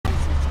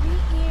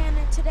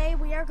Today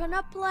we are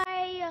gonna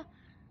play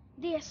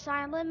the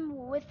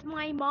Asylum with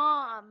my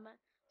mom.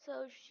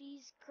 So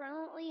she's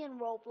currently in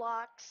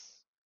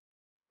Roblox,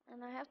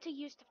 and I have to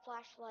use the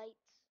flashlight.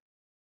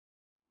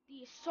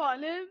 The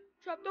Asylum,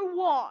 Chapter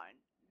 1.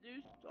 The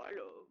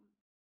Asylum.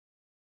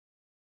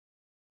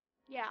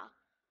 Yeah,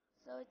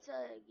 so it's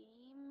a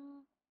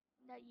game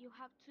that you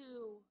have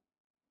to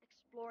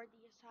explore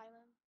the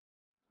asylum.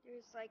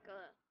 There's like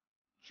a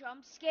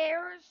jump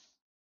scares.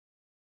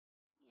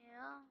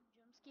 Yeah,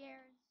 jump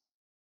scares.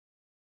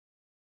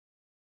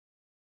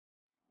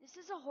 This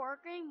is a horror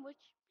game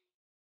which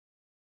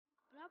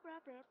blah blah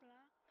blah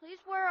blah. Please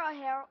wear a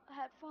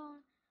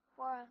headphone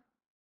for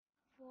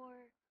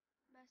for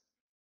mess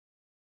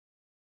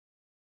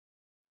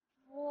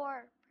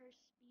for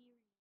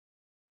perseverance.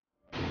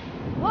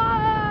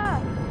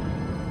 What?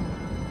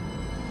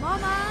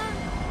 Mama?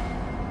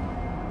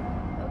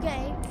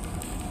 Okay.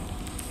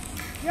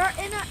 You're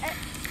in a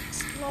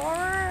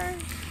explorer.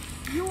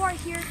 You are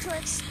here to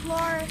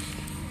explore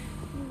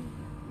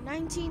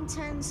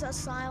 1910s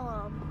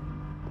Asylum.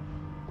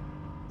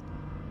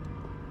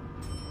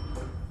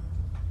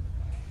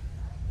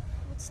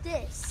 What's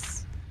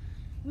this?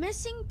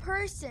 Missing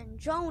person,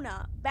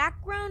 Jonah.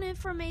 Background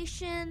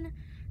information.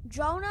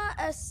 Jonah,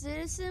 a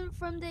citizen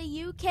from the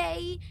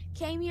UK,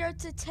 came here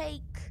to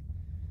take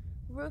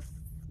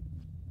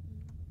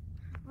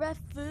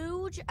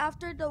refuge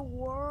after the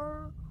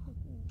World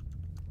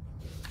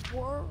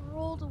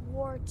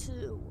War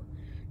II.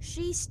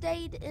 She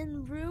stayed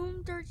in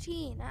room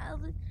 13,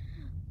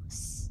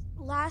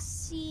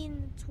 last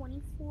seen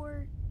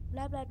 24,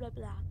 blah blah blah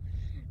blah.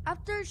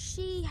 After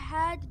she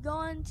had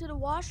gone to the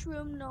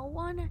washroom, no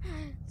one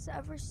has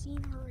ever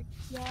seen her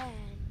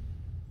again.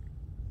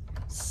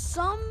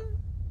 Some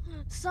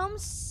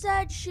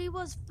said she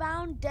was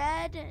found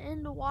dead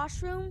in the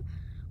washroom,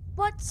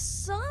 but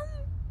some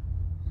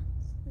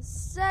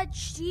said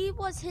she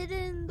was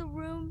hidden in the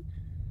room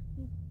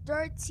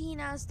 13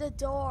 as the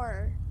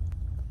door.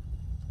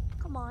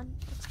 Come on,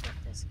 let's get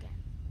this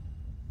again.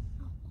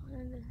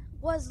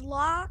 Was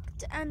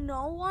locked and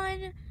no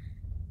one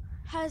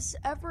has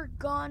ever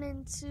gone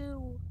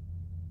into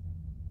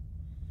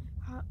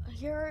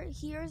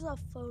here's a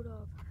photo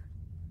of her.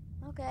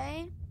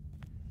 Okay.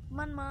 Come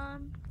on,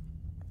 Mom.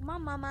 Come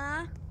on,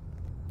 Mama.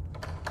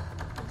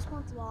 This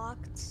one's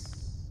locked.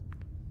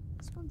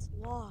 This one's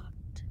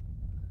locked.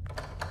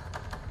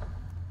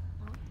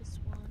 Not this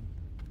one.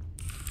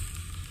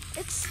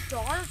 It's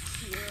dark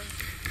here.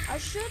 I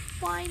should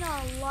find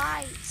a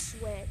light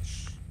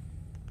switch.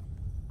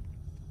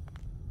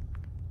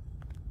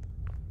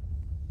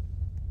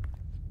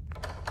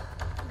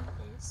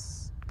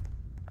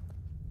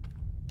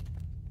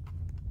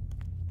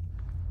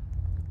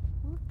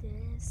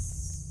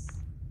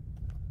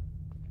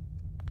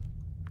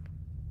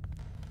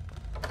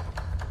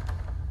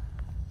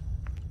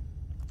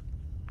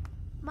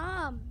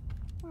 Mom,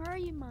 where are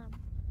you, Mom?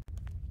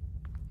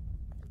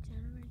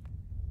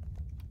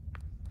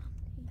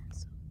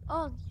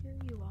 Oh, here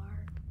you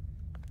are.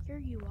 Here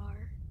you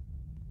are.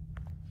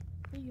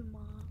 Here you,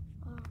 Mom.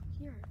 Oh,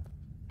 here.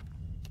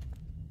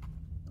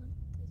 What,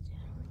 the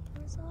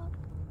generator's up?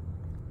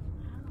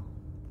 Wow.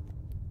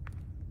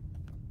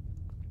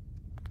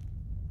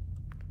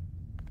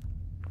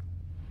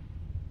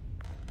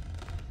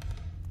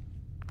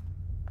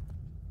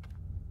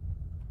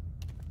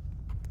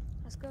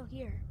 Let's go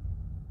here.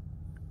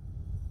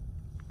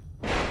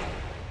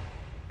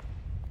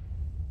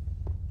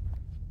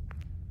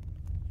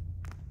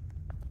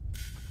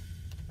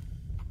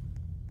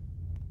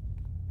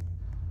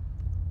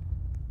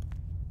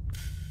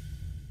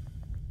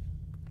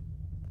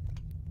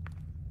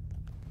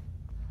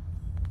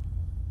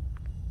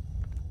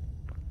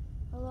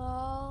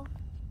 Hello?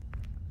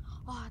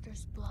 Oh,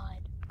 there's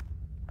blood.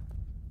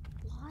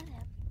 Blood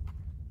everywhere.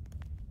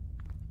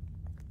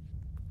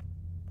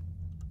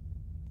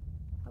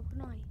 How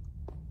can I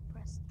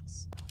press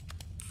these?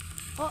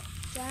 Oh,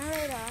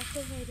 generator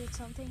activated.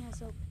 Something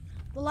has opened.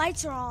 The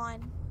lights are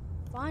on.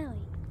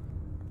 Finally.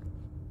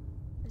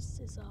 This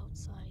is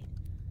outside.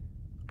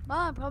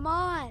 Mom, come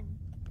on.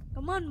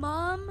 Come on,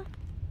 Mom.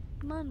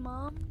 Come on,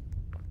 Mom.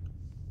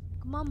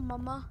 Come on,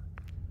 Mama.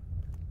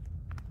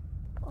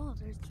 Oh,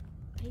 there's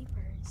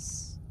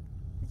papers.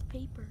 There's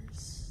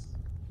papers.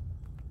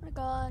 Oh my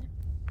God.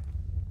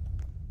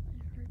 I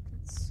heard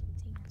that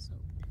something has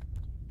opened.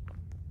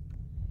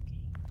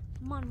 Okay.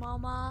 Come on,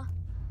 Mama.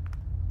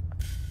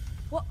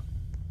 What?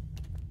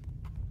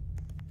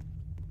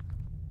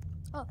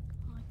 Oh, I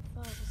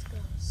thought it was a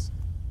ghost.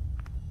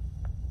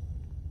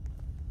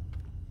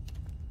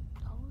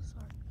 Those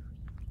are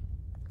creepy.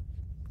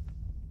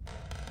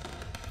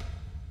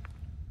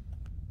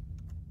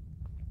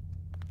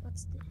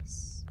 What's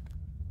this?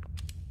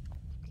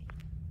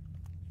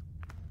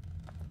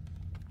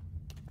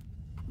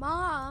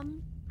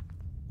 Mom?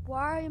 Where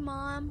are you,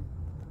 Mom?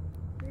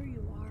 Here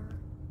you are.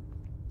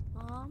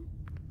 Mom?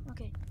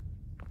 Okay.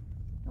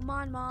 Come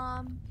on,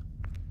 Mom.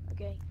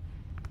 Okay.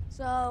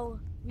 So,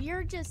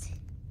 we're just...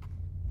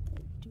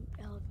 Do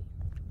elevator.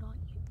 Not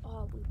you.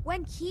 Oh, we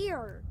went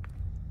here.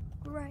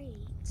 Great.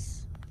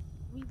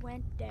 We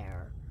went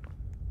there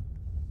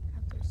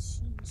after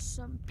seeing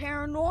some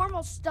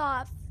paranormal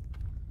stuff.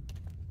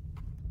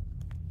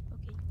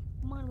 Okay,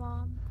 come on,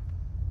 Mom.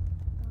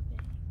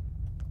 Okay.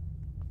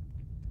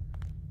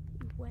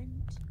 We went.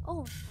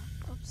 Oh,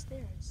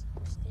 upstairs.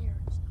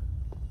 Upstairs.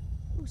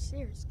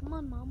 Upstairs. Come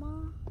on,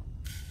 Mama.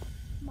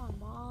 Come on,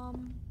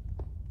 Mom.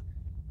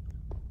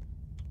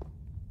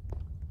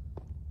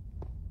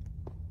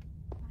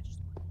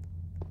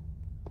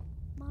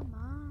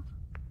 Mama.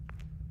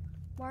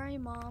 Where are you,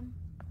 Mom?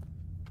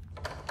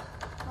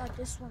 Oh,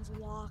 this one's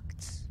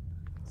locked.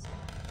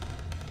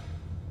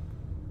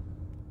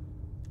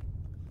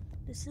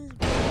 This is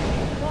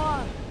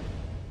what?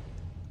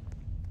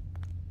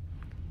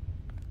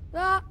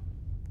 Ah!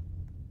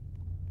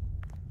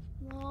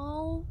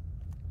 No.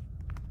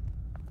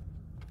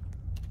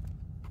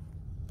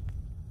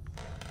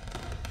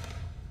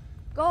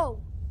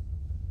 Go.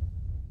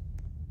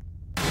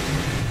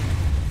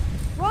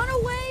 Run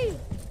away!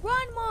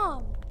 Run,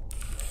 Mom!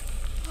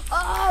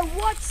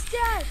 What's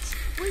that?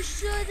 We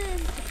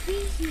shouldn't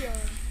be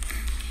here.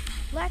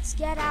 Let's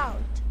get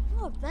out.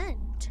 Oh, a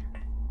vent.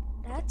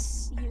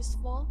 That's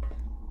useful.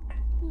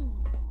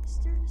 Is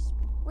there...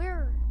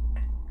 Where?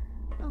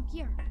 Oh,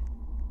 here.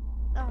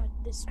 Oh,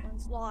 this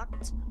one's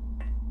locked.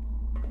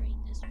 Great,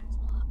 this one's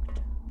locked.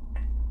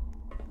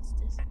 What's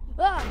this?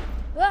 Ah!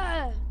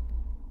 Ah!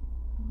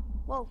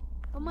 Whoa,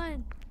 come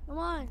on, come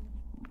on.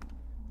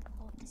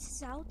 Oh, this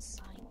is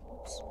outside.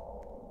 Oops.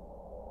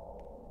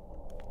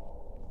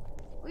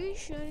 We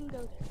shouldn't go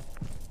there.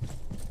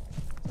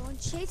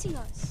 Someone's chasing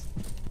us.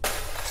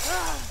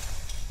 Ah!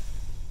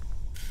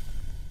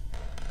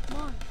 Come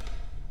on.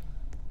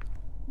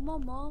 Come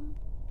on, Mom.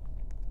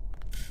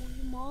 Come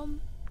on,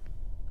 Mom.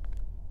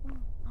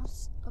 Oh,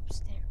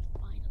 upstairs,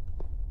 finally.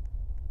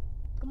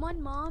 Come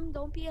on, Mom.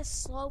 Don't be a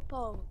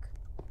slowpoke.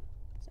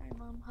 Sorry,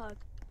 Mom. Hug.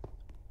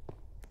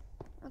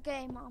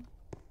 Okay, Mom.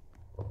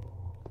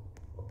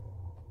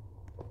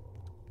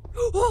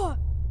 Oh!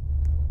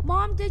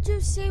 Mom, did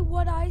you see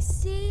what I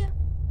see?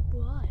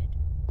 Blood.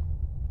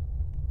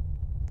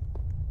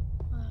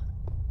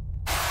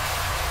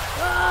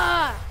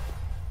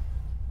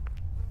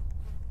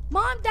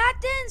 Mom, that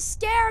didn't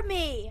scare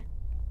me.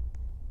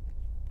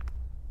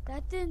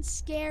 That didn't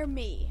scare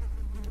me.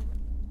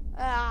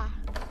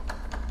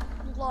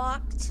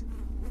 Locked.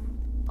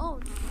 Oh,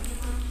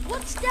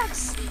 what's that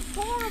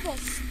horrible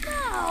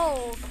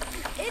smell?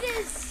 It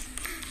is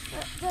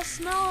the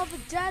smell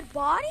of dead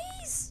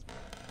bodies?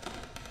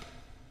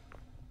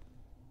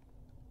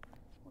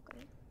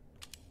 Okay.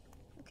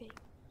 Okay.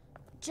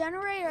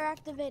 Generator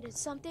activated.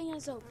 Something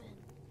is open.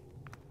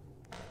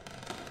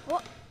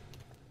 What?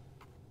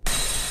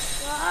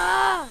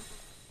 Ah!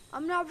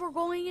 I'm never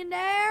going in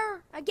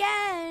there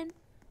again.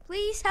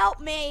 Please help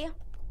me.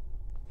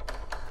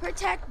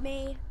 Protect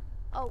me.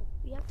 Oh,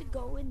 we have to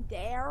go in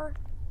there.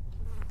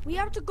 We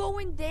have to go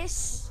in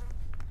this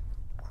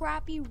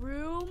crappy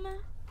room.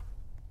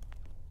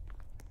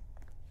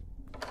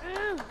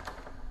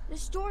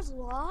 This door's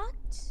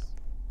locked.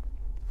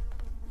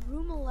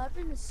 Room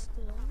 11 is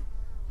still.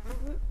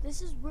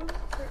 This is room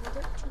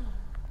 13.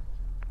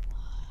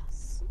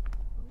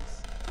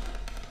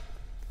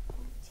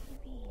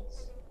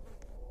 TVs.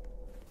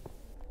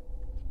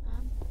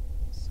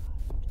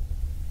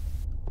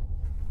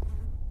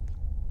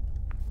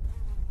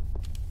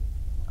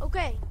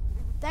 Okay,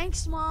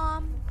 thanks,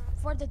 Mom,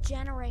 for the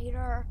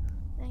generator.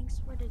 Thanks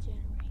for the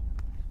generator.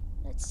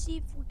 Let's see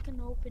if we can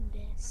open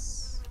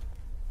this.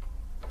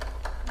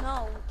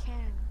 No, we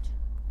can't.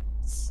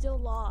 It's still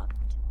locked.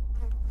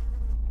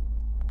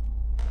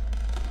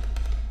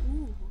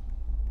 Ooh.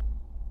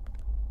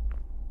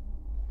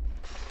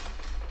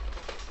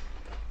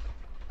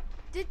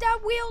 Did that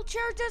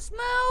wheelchair just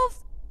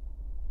move?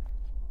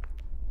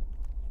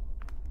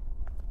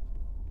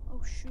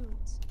 Oh,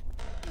 shoot.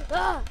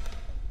 Ah!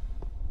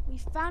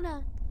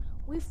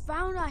 We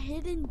found a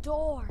hidden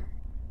door.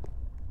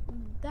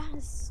 That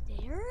has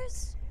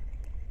stairs?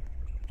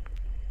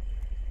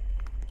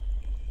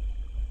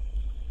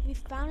 We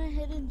found a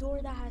hidden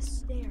door that has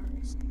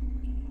stairs.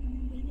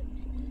 Wait a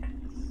minute.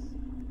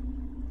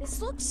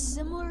 This looks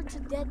similar to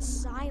Dead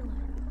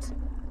Silent,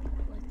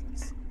 but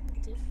it's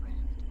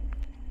different.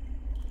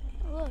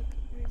 Oh, look,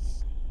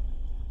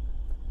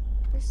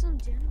 there's some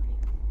generator.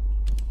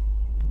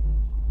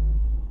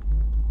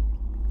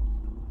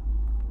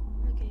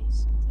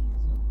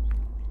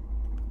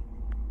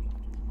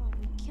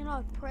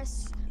 Cannot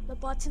press the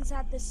buttons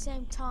at the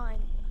same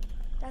time.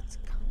 That's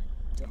kind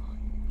of dumb.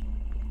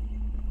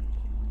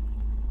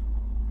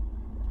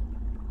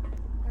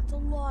 That's a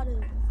lot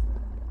of...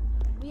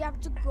 We have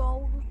to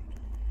go...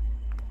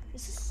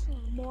 This is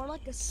more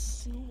like a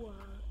sewer.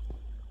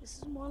 This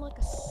is more like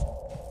a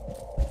sewer.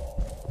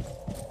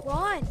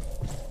 Run!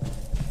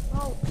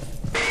 Oh.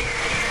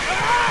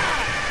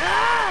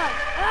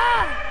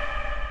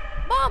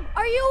 Mom,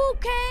 are you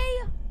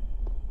okay?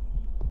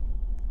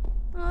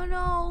 Oh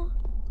no.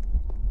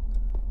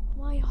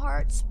 My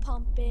heart's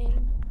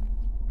pumping.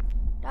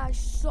 I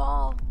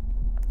saw.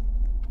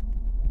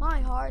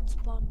 My heart's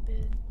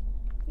pumping.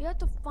 We have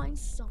to find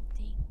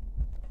something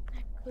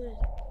that could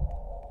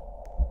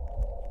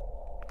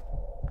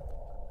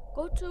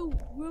go to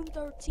room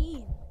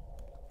 13.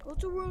 Go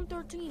to room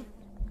 13.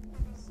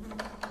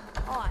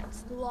 Oh,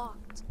 it's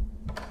locked.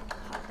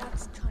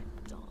 That's kind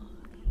of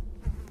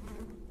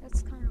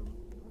That's kind of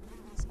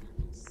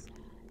sad.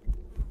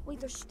 Wait,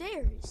 there's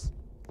stairs.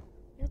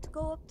 We have to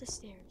go up the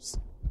stairs.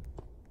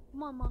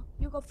 Come on, Ma.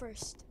 You go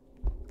first.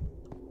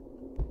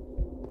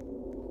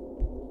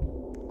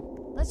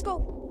 Let's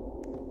go.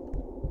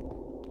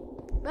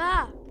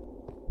 Ah!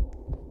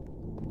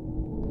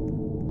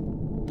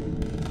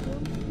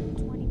 Room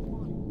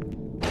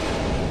 21.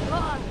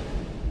 Ah!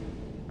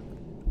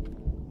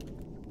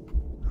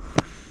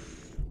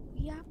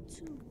 We have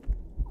to...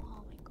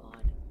 Oh my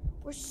god.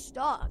 We're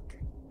stuck.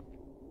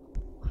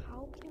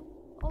 How can...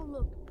 Oh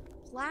look.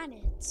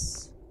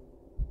 Planets.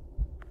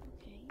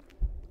 Okay.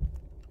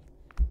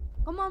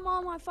 Come on,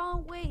 Mom. I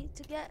found a way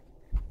to get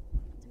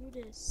through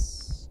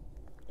this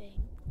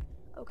thing.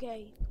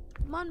 Okay.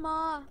 Come on,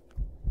 Ma.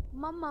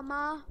 Come on,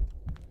 Mama.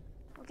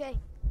 Okay.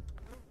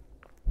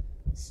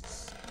 This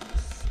is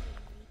scary.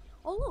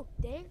 Oh look,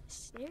 there's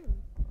stairs.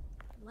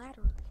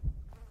 Ladder.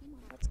 Come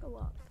on, let's go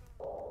up.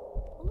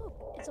 Oh look,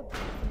 it's a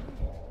planet.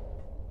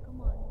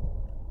 Come on.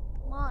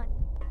 Come on.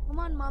 Come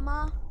on,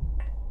 Mama.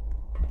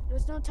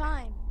 There's no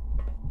time.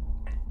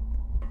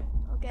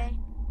 Okay.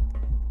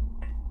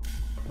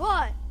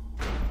 What?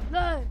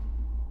 Look.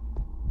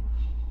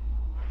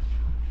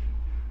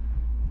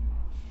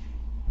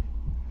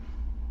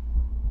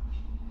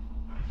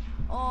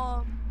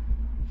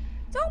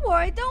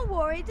 Don't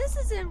worry. This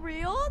isn't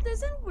real.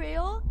 This isn't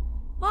real.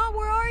 Mom,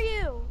 where are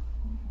you?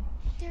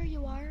 There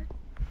you are.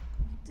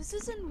 This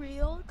isn't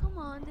real. Come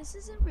on, this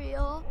isn't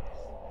real.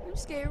 I'm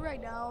scared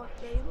right now.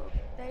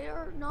 They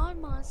are not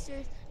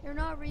monsters. They're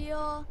not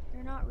real.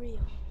 They're not real.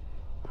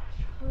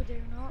 Oh,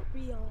 they're not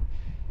real.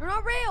 They're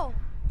not real.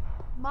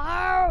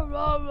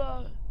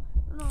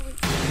 They're not real.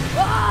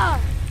 Ah!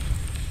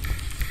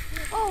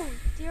 Oh,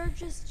 they're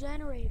just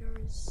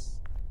generators.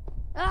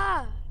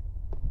 Ah!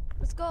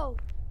 Let's go.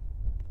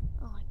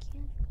 Oh, I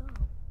can't go.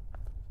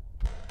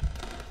 I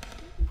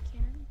think we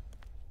can.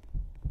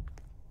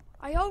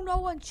 I hope no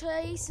one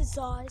chases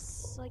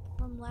us like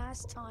from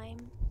last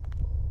time.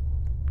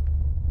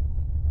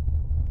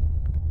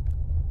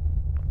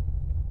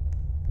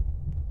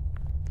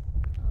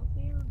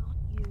 Elevator not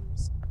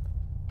used.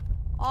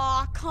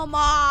 Aw, oh, come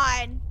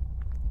on!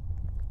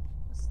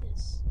 What's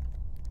this?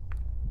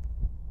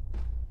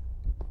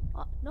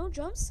 Oh, no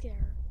jump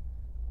scare.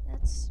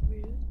 That's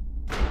rude.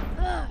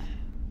 Ugh.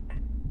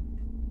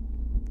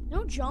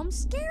 No jump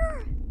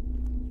scare?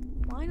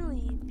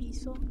 Finally,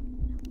 peaceful.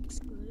 That looks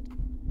good.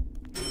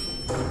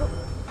 Oh.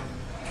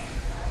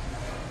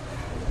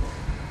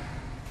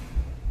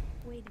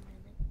 Wait a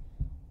minute.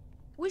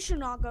 We should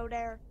not go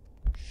there.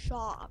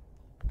 Shop.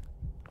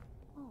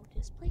 Oh,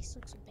 this place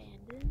looks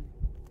abandoned.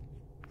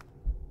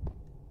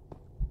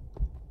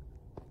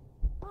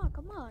 Oh,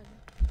 come on.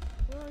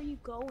 Where are you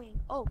going?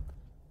 Oh,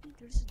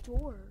 there's a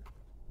door.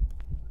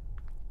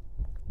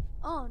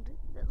 Oh,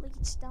 that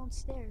leads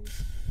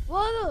downstairs. Whoa!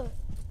 Oh,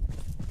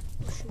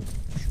 shoot.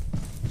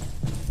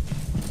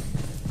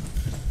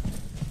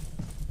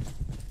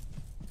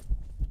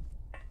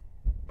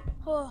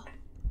 Oh,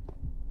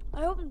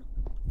 I hope.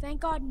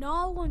 Thank God,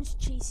 no one's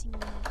chasing me.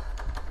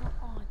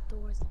 Oh,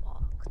 door's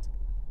locked.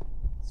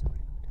 That's rude.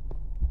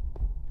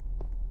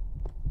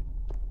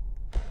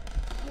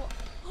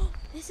 Whoa.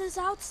 This is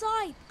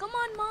outside. Come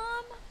on,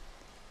 Mom.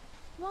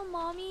 Come on,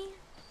 Mommy.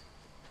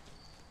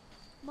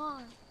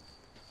 Mom.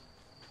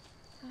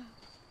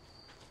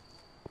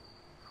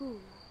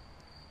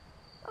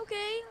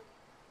 Okay.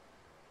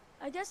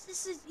 I guess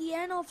this is the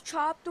end of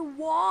chapter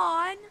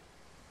 1.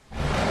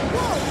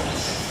 Whoa!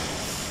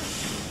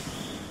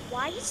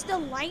 Why is the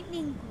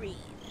lightning green?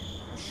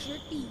 It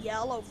should be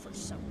yellow for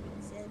some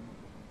reason.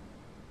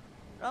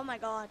 Oh my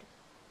god.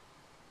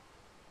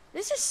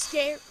 This is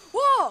scary.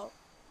 Whoa!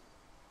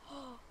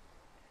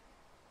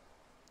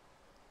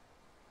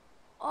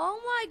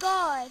 Oh my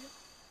god.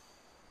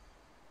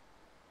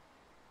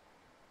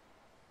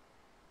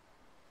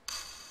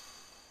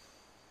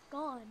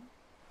 Gone.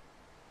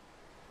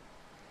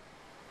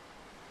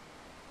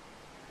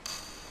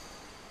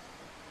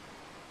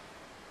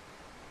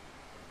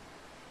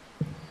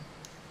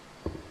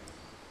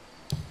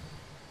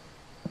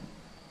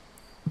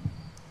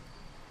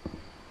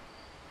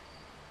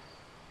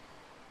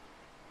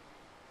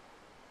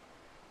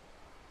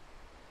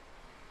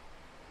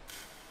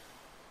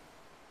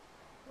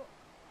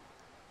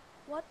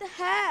 What the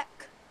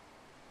heck?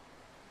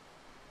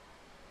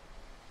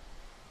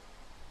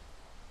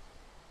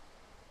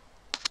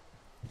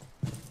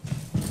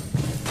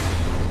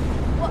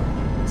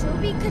 To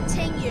be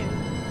continued.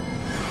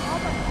 Oh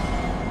my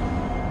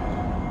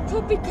god.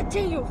 To be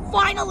continued,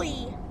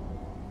 finally!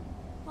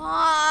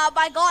 Oh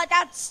my god,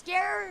 that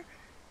scared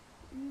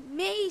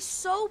me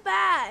so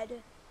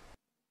bad.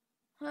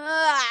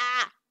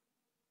 Ah.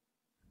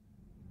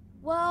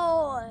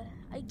 Well,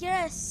 I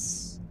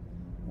guess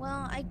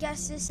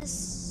this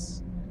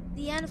is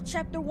the end of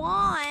chapter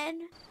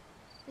 1.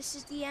 This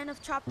is the end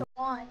of chapter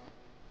 1.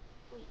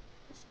 Wait,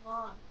 it's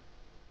long.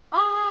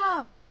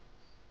 Ah!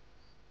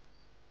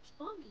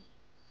 Zombie.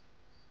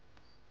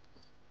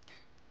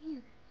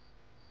 Here.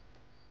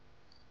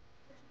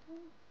 There's no.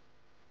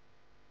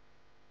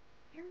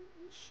 Where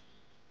is she?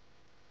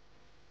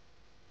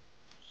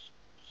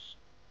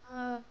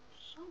 I'll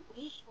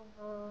wait for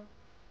her.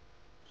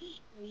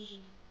 Keep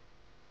waiting.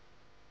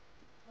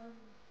 Um,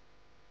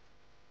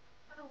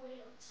 I'll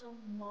wait until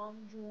mom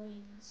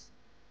joins.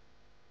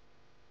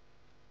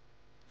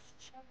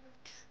 Chapter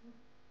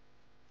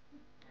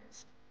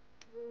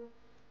 2.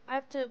 I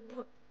have to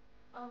put.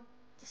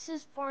 This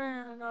is for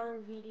another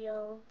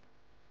video.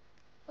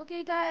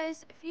 Okay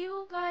guys, if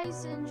you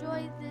guys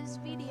enjoyed this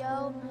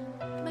video,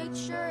 make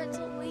sure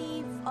to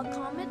leave a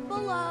comment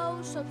below,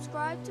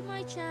 subscribe to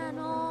my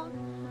channel,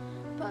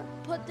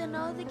 put the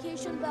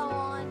notification bell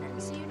on,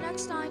 and see you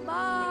next time.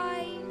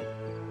 Bye!